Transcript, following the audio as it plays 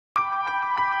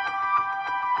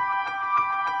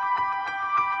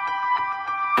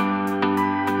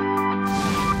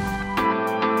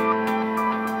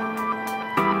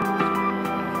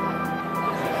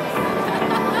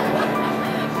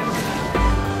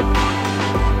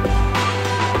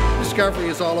Discovery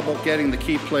is all about getting the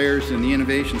key players in the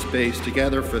innovation space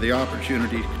together for the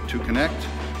opportunity to connect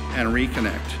and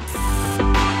reconnect.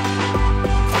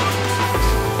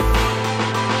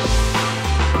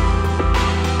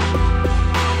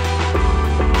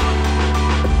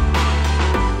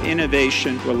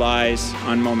 Innovation relies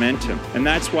on momentum, and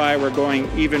that's why we're going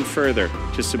even further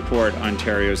to support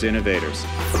Ontario's innovators.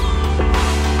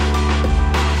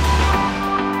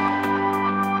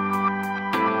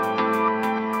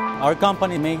 Our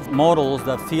company makes models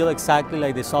that feel exactly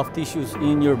like the soft tissues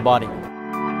in your body.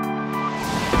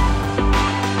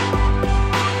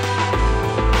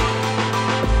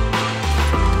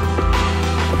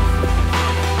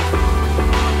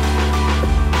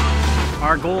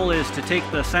 Our goal is to take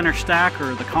the center stack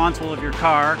or the console of your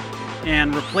car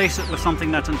and replace it with something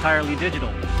that's entirely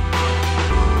digital.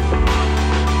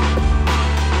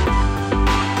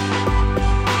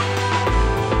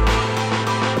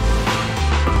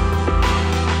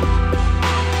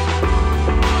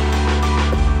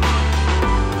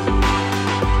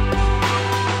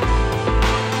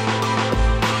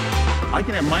 I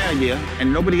can have my idea,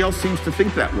 and nobody else seems to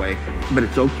think that way, but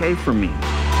it's okay for me.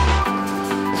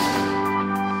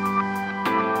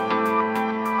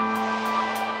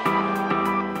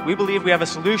 We believe we have a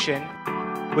solution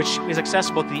which is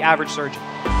accessible to the average surgeon.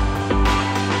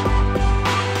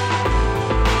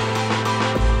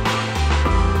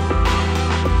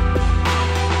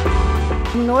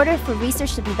 In order for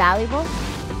research to be valuable,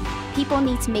 people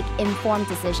need to make informed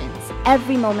decisions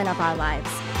every moment of our lives.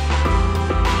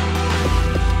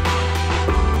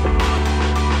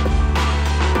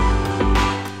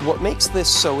 What makes this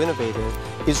so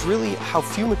innovative is really how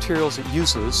few materials it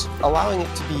uses, allowing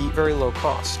it to be very low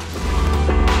cost.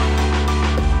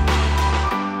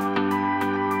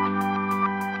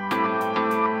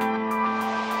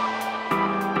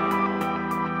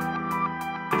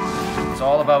 It's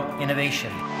all about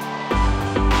innovation.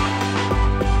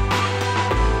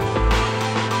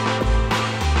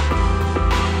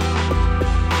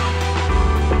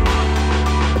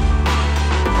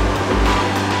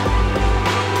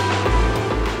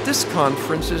 This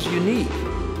conference is unique.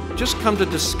 Just come to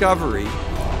Discovery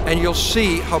and you'll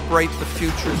see how bright the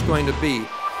future is going to be.